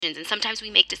And sometimes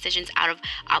we make decisions out of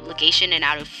obligation and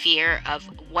out of fear of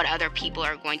what other people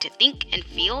are going to think and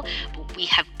feel. But we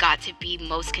have got to be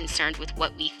most concerned with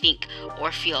what we think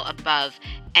or feel above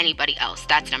anybody else.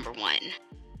 That's number one.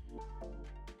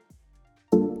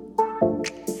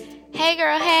 Hey,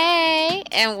 girl, hey,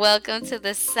 and welcome to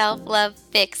the Self Love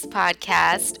Fix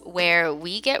podcast, where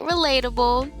we get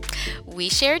relatable, we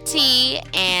share tea,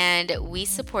 and we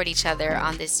support each other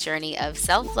on this journey of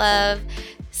self love,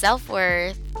 self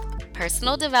worth,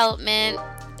 personal development,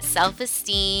 self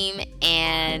esteem,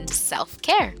 and self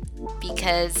care.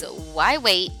 Because why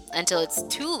wait until it's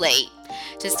too late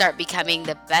to start becoming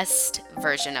the best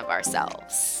version of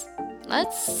ourselves?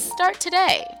 Let's start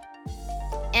today.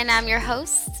 And I'm your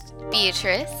host,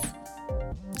 Beatrice.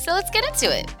 So let's get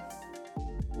into it.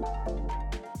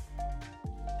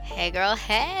 Hey, girl,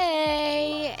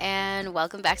 hey, and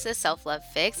welcome back to the Self Love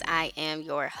Fix. I am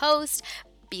your host,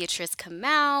 Beatrice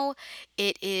Kamau.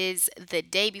 It is the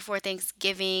day before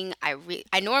Thanksgiving. I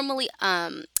normally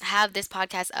have this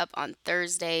podcast up on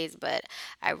Thursdays, but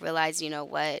I realized, you know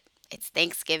what? It's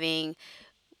Thanksgiving.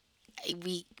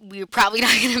 We're probably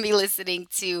not going to be listening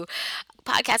to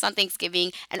podcasts on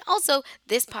Thanksgiving. And also,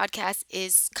 this podcast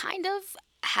is kind of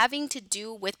having to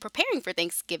do with preparing for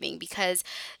Thanksgiving because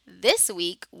this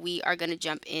week we are going to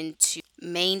jump into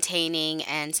maintaining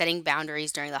and setting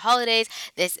boundaries during the holidays.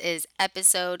 This is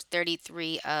episode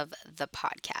 33 of the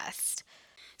podcast.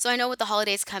 So I know with the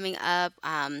holidays coming up,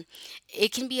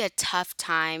 it can be a tough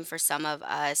time for some of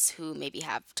us who maybe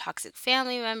have toxic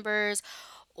family members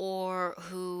or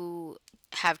who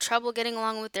have trouble getting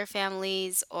along with their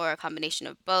families or a combination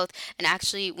of both. And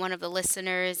actually, one of the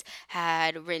listeners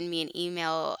had written me an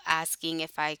email asking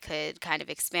if I could kind of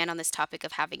expand on this topic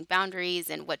of having boundaries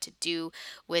and what to do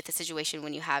with a situation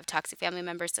when you have toxic family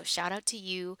members. So, shout out to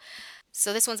you.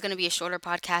 So, this one's going to be a shorter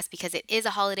podcast because it is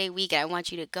a holiday week and I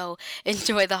want you to go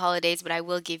enjoy the holidays. But I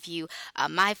will give you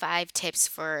my 5 tips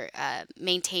for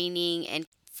maintaining and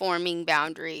forming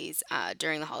boundaries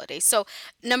during the holidays. So,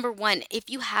 number one, if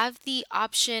you have the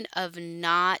option of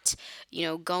not,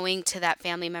 going to that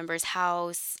family member's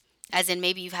house, as in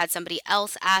maybe you've had somebody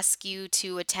else ask you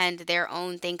to attend their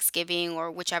own Thanksgiving or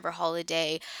whichever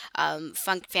holiday,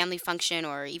 family function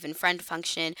or even friend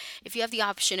function. If you have the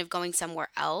option of going somewhere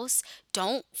else,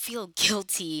 don't feel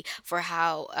guilty for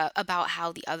how about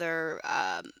how the other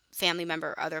family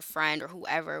member, other friend, or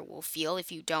whoever will feel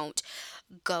if you don't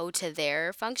go to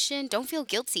their function. Don't feel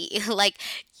guilty. Like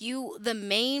the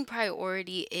main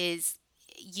priority is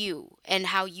you and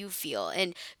how you feel,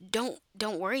 and don't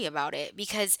worry about it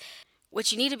because what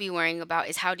you need to be worrying about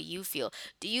is how do you feel?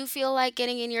 Do you feel like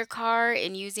getting in your car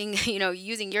and using,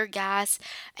 using your gas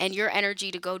and your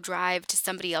energy to go drive to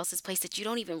somebody else's place that you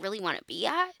don't even really want to be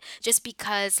at just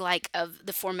because like of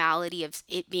the formality of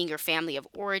it being your family of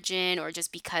origin or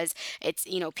just because it's,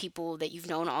 people that you've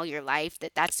known all your life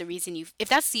that's the reason if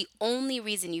that's the only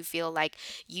reason you feel like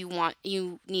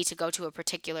you need to go to a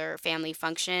particular family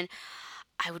function,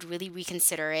 I would really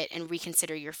reconsider it and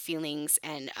reconsider your feelings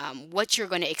and what you're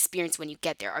going to experience when you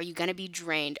get there. Are you going to be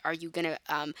drained? Are you going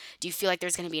to, do you feel like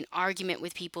there's going to be an argument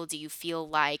with people? Do you feel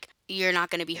like you're not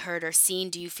going to be heard or seen?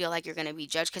 Do you feel like you're going to be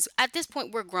judged? Because at this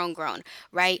point, we're grown,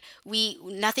 right?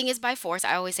 Nothing is by force.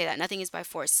 I always say that nothing is by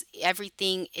force.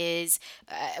 Everything is,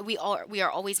 we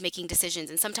are always making decisions.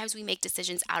 And sometimes we make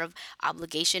decisions out of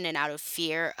obligation and out of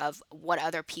fear of what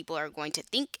other people are going to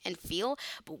think and feel,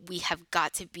 but we have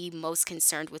got to be most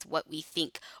concerned with what we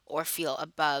think or feel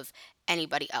above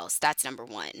anybody else. That's number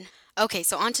one. Okay,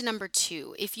 so on to number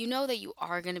two. If you know that you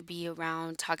are going to be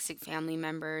around toxic family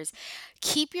members,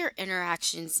 keep your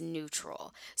interactions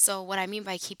neutral. So, what I mean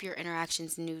by keep your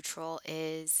interactions neutral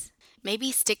is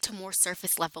maybe stick to more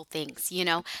surface level things,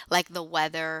 like the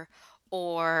weather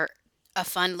or a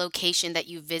fun location that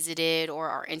you visited or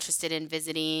are interested in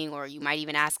visiting, or you might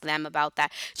even ask them about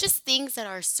that. Just things that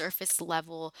are surface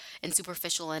level and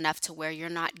superficial enough to where you're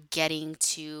not getting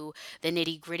to the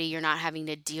nitty gritty. You're not having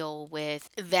to deal with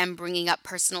them bringing up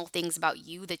personal things about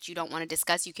you that you don't want to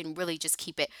discuss. You can really just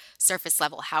keep it surface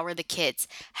level. How are the kids?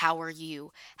 How are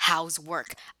you? How's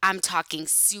work? I'm talking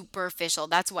superficial.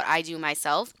 That's what I do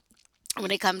myself when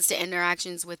it comes to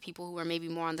interactions with people who are maybe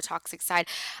more on the toxic side.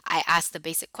 I ask the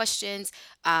basic questions,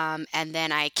 and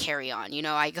then I carry on.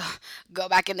 I go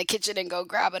back in the kitchen and go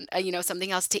grab something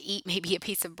else to eat, maybe a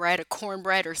piece of bread, a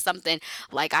cornbread or something.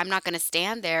 Like I'm not going to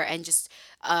stand there and just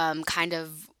kind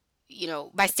of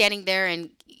by standing there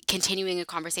and continuing a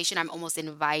conversation, I'm almost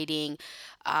inviting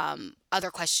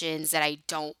other questions that I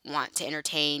don't want to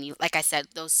entertain. Like I said,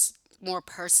 those more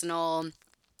personal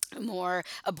more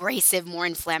abrasive, more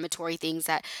inflammatory things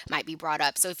that might be brought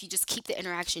up. So if you just keep the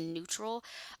interaction neutral,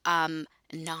 non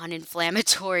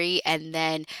inflammatory, and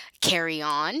then carry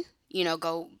on,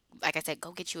 go. Like I said,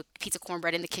 go get you a piece of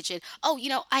cornbread in the kitchen. Oh,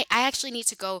 I actually need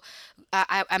to go.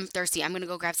 I'm thirsty. I'm going to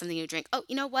go grab something to drink. Oh,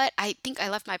 you know what? I think I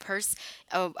left my purse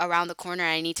around the corner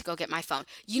and I need to go get my phone.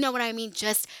 You know what I mean?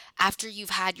 Just after you've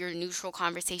had your neutral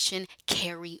conversation,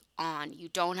 carry on. You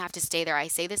don't have to stay there. I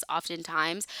say this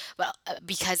oftentimes, but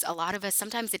because a lot of us,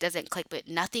 sometimes it doesn't click, but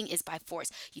nothing is by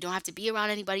force. You don't have to be around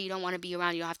anybody you don't want to be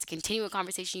around. You don't have to continue a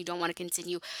conversation you don't want to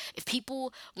continue. If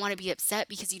people want to be upset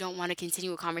because you don't want to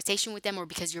continue a conversation with them, or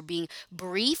because you're being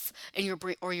brief and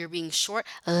or you're being short,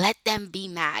 let them be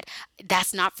mad.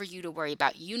 That's not for you to worry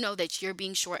about. You know that you're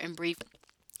being short and brief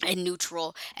and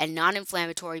neutral and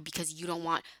non-inflammatory because you don't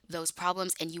want those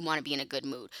problems and you want to be in a good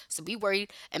mood. So be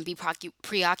worried and be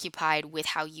preoccupied with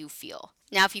how you feel.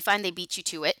 Now, if you find they beat you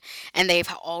to it and they've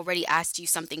already asked you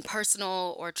something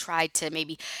personal or tried to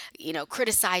maybe,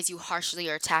 criticize you harshly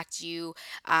or attacked you,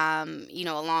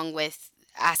 along with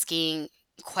asking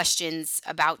questions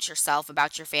about yourself,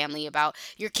 about your family, about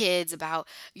your kids, about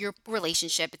your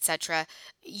relationship, etc.,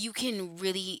 you can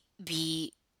really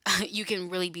be you can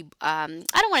really be I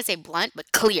don't want to say blunt,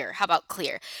 but clear. How about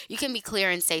clear? You can be clear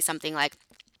and say something like,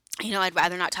 I'd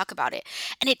rather not talk about it.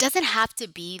 And it doesn't have to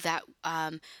be that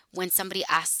when somebody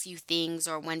asks you things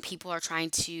or when people are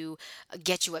trying to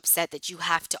get you upset, that you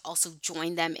have to also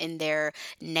join them in their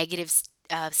negative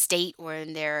state or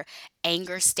in their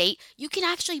anger state. You can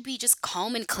actually be just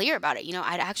calm and clear about it.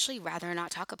 I'd actually rather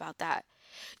not talk about that.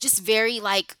 Just very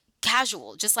like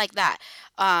casual, just like that.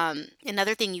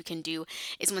 Another thing you can do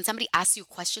is when somebody asks you a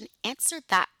question, answer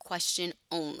that question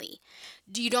only.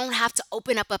 You don't have to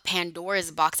open up a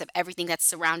Pandora's box of everything that's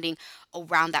surrounding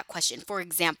around that question. For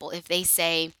example, if they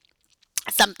say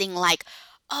something like,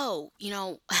 "Oh,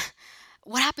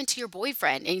 what happened to your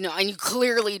boyfriend?" And you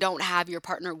clearly don't have your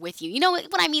partner with you. You know what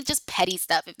I mean? Just petty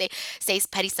stuff. If they say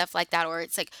petty stuff like that, or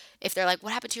it's like if they're like,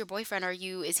 "What happened to your boyfriend?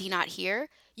 Is he not here?"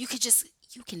 You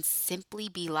can simply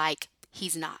be like,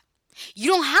 "He's not."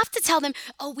 You don't have to tell them,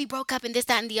 "Oh, we broke up and this,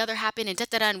 that, and the other happened and da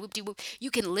da da and whoop de whoop."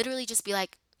 You can literally just be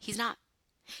like, "He's not."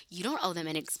 You don't owe them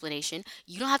an explanation.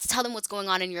 You don't have to tell them what's going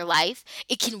on in your life.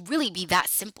 It can really be that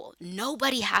simple.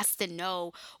 Nobody has to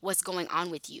know what's going on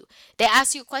with you. They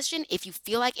ask you a question, if you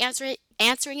feel like answering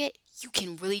it, you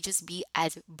can really just be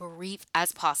as brief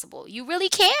as possible. You really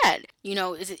can.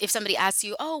 If somebody asks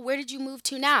you, "Oh, where did you move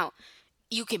to now?"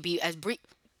 You can be as brief.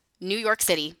 New York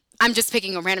City. I'm just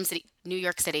picking a random city. New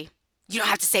York City. You don't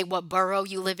have to say what borough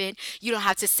you live in. You don't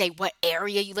have to say what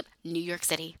area you live. New York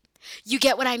City. You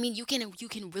get what I mean? You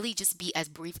can really just be as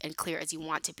brief and clear as you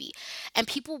want to be. And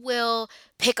people will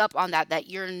pick up on that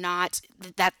you're not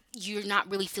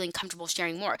really feeling comfortable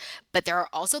sharing more. But there are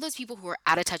also those people who are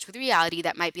out of touch with reality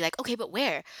that might be like, "Okay, but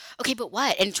where? Okay, but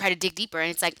what?" and try to dig deeper.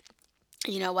 And it's like,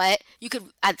 you know what? You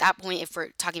could, at that point, if we're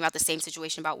talking about the same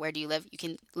situation about where do you live, you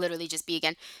can literally just be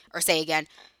again or say again,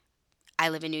 "I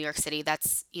live in New York City."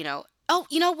 Oh,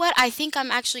 you know what? I think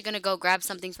I'm actually going to go grab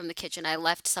something from the kitchen. I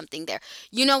left something there.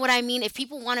 You know what I mean? If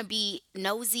people want to be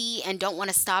nosy and don't want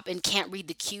to stop and can't read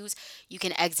the cues, you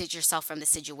can exit yourself from the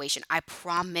situation. I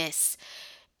promise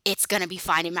it's going to be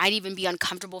fine. It might even be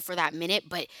uncomfortable for that minute,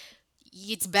 but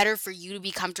it's better for you to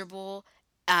be comfortable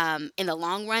in the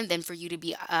long run than for you to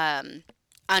be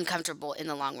uncomfortable in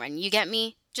the long run. You get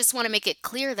me? Just want to make it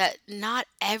clear that not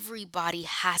everybody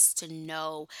has to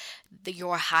know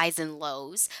your highs and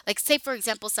lows. Like, say, for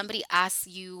example, somebody asks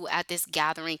you at this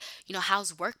gathering,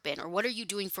 "How's work been?" or "What are you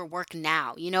doing for work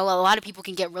now?" A lot of people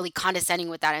can get really condescending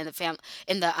with that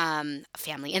in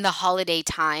the holiday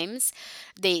times.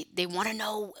 They want to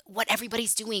know what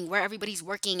everybody's doing, where everybody's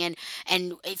working, and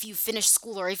if you finish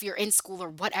school or if you're in school or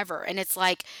whatever. And it's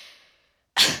like,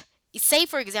 say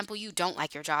for example you don't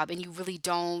like your job and you really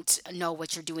don't know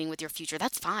what you're doing with your future.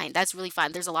 That's fine. That's really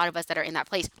fine. There's a lot of us that are in that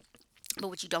place. But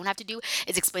what you don't have to do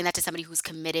is explain that to somebody who's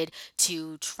committed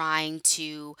to trying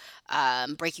to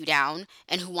break you down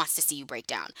and who wants to see you break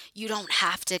down. You don't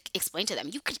have to explain to them.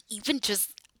 You can even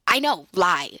just, I know,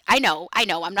 lie. I know.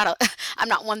 I'm not I'm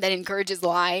not one that encourages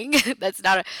lying. That's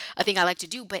not a thing I like to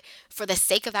do. But for the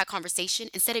sake of that conversation,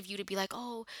 instead of you to be like,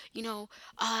 "Oh,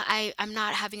 I'm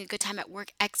not having a good time at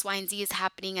work. X, Y, and Z is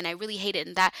happening, and I really hate it."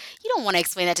 And that, you don't want to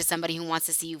explain that to somebody who wants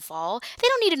to see you fall. They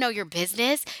don't need to know your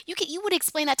business. You would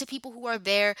explain that to people who are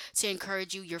there to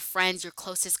encourage you, your friends, your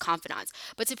closest confidants.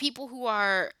 But to people who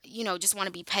are, just want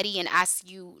to be petty and ask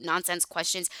you nonsense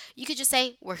questions, you could just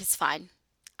say, "Work is fine.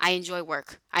 I enjoy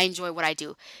work. I enjoy what I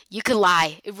do." You could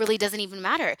lie. It really doesn't even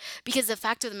matter because the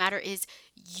fact of the matter is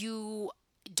you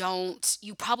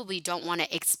you probably don't want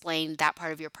to explain that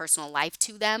part of your personal life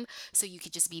to them. So you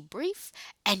could just be brief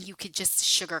and you could just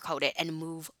sugarcoat it and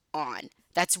move on.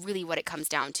 That's really what it comes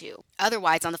down to.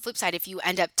 Otherwise, on the flip side, if you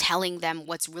end up telling them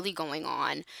what's really going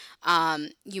on,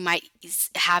 you might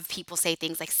have people say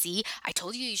things like, see, I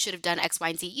told you you should have done X, Y,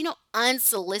 and Z,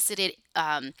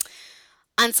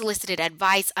 unsolicited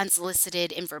advice,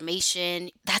 unsolicited information.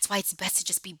 That's why it's best to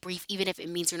just be brief, even if it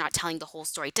means you're not telling the whole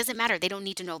story. It doesn't matter. They don't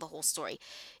need to know the whole story.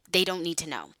 They don't need to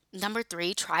know. Number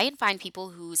three, try and find people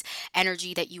whose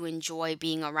energy that you enjoy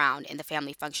being around in the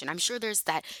family function. I'm sure there's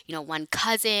that, one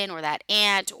cousin or that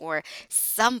aunt or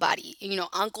somebody,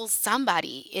 uncle,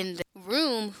 somebody in the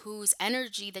room whose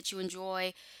energy that you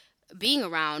enjoy being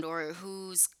around or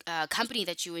whose company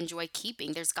that you enjoy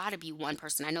keeping. There's got to be one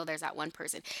person. I know there's that one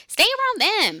person. Stay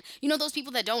around them. Those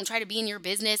people that don't try to be in your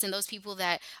business and those people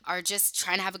that are just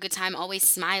trying to have a good time, always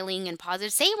smiling and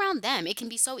positive. Stay around them. It can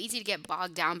be so easy to get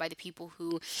bogged down by the people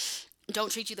who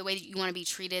don't treat you the way that you want to be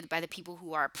treated, by the people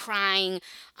who are prying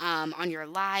on your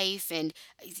life and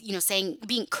saying,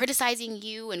 being criticizing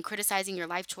you and criticizing your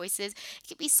life choices. It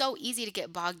can be so easy to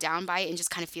get bogged down by it and just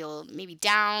kind of feel maybe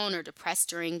down or depressed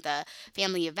during the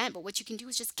family event. But what you can do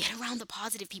is just get around the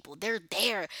positive people. They're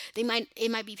there. It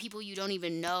might be people you don't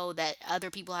even know that other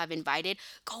people have invited.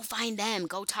 Go find them,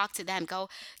 go talk to them, go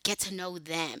get to know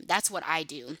them. That's what I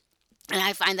do. And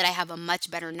I find that I have a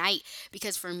much better night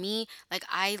because for me, like,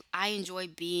 I enjoy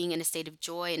being in a state of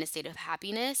joy, in a state of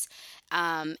happiness.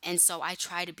 And so I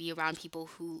try to be around people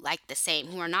who like the same,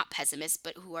 who are not pessimists,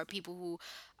 but who are people who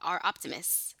are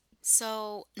optimists.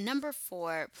 So, number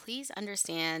four, please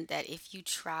understand that if you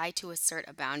try to assert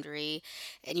a boundary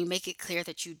and you make it clear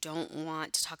that you don't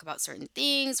want to talk about certain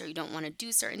things or you don't want to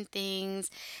do certain things,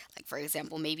 like for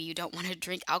example, maybe you don't want to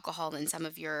drink alcohol and some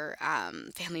of your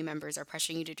family members are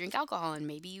pressuring you to drink alcohol, and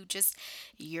maybe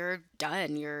you're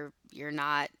done. You're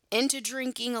not into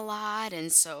drinking a lot,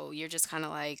 and so you're just kind of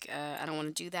like, I don't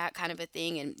want to do that kind of a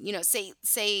thing. And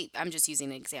say I'm just using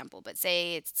an example, but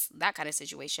say it's that kind of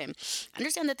situation.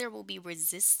 Understand that there will be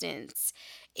resistance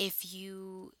if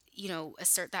you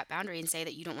assert that boundary and say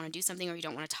that you don't want to do something or you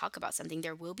don't want to talk about something.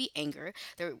 There will be anger.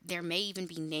 There may even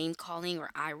be name calling or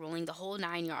eye rolling, the whole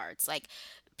nine yards. Like,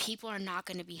 people are not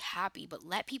going to be happy, but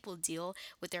let people deal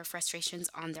with their frustrations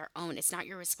on their own. It's not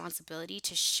your responsibility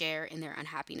to share in their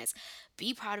unhappiness.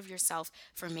 Be proud of yourself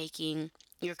for making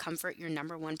your comfort your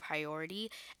number one priority,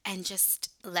 and just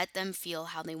let them feel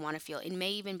how they want to feel. It may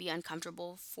even be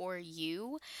uncomfortable for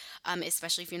you,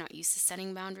 especially if you're not used to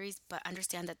setting boundaries, but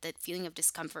understand that the feeling of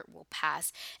discomfort will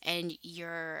pass, and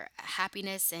your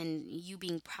happiness and you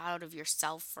being proud of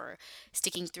yourself for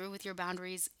sticking through with your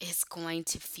boundaries is going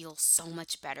to feel so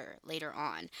much better later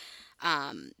on,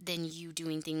 than you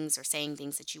doing things or saying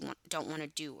things that don't want to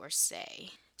do or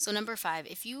say. So, number five,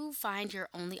 if you find your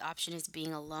only option is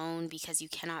being alone because you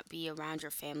cannot be around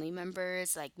your family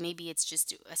members, like maybe it's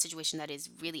just a situation that is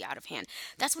really out of hand,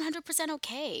 that's 100%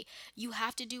 okay. You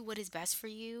have to do what is best for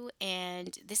you.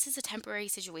 And this is a temporary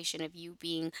situation of you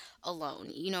being alone.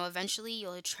 Eventually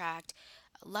you'll attract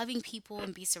loving people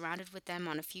and be surrounded with them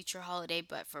on a future holiday.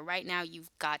 But for right now,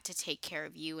 you've got to take care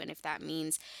of you. And if that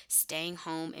means staying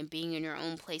home and being in your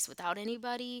own place without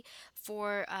anybody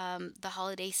for the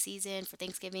holiday season, for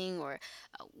Thanksgiving or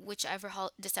whichever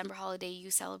December holiday you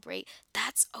celebrate,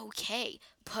 that's okay.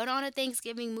 Put on a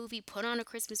Thanksgiving movie, put on a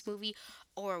Christmas movie,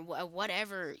 or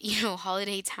whatever,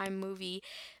 holiday time movie.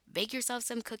 Bake yourself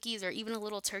some cookies or even a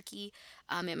little turkey.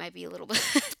 It might be a little bit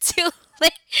too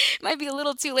late. Might be a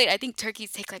little too late. I think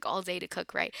turkeys take like all day to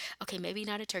cook, right? Okay, maybe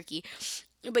not a turkey.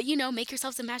 But make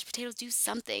yourself some mashed potatoes, do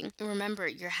something. And remember,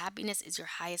 your happiness is your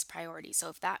highest priority. So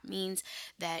if that means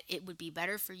that it would be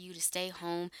better for you to stay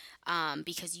home,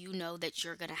 because you know that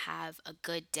you're going to have a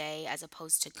good day as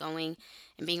opposed to going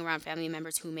and being around family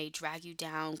members who may drag you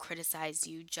down, criticize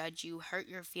you, judge you, hurt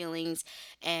your feelings,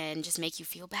 and just make you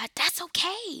feel bad, that's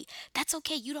okay. That's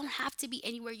okay. You don't have to be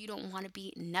anywhere you don't want to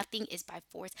be. Nothing is by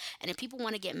force. And if people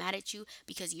want to get mad at you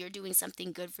because you're doing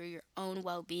something good for your own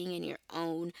well being and your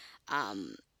own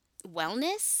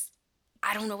wellness,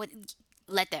 I don't know what.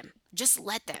 Let them. Just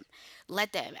let them.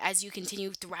 Let them as you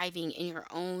continue thriving in your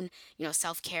own,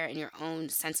 self care and your own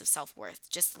sense of self worth.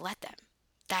 Just let them.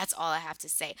 That's all I have to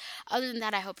say. Other than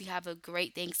that, I hope you have a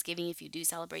great Thanksgiving if you do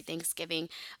celebrate Thanksgiving.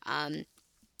 I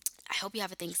hope you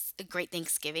have a great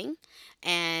Thanksgiving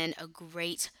and a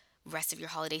great rest of your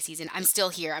holiday season. I'm still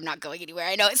here. I'm not going anywhere.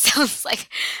 I know it sounds like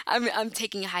I'm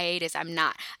taking a hiatus. I'm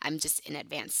not. I'm just in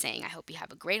advance saying I hope you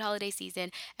have a great holiday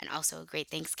season and also a great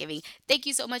Thanksgiving. Thank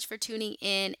you so much for tuning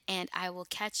in, and I will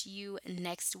catch you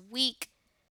next week.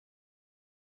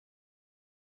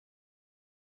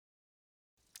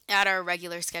 at our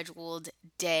regular scheduled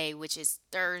day, which is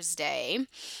Thursday.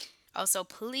 Also,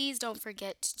 please don't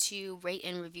forget to rate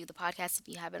and review the podcast if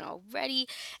you haven't already,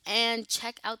 and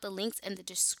check out the links in the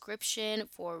description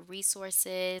for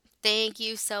resources. Thank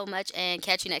you so much, and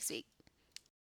catch you next week.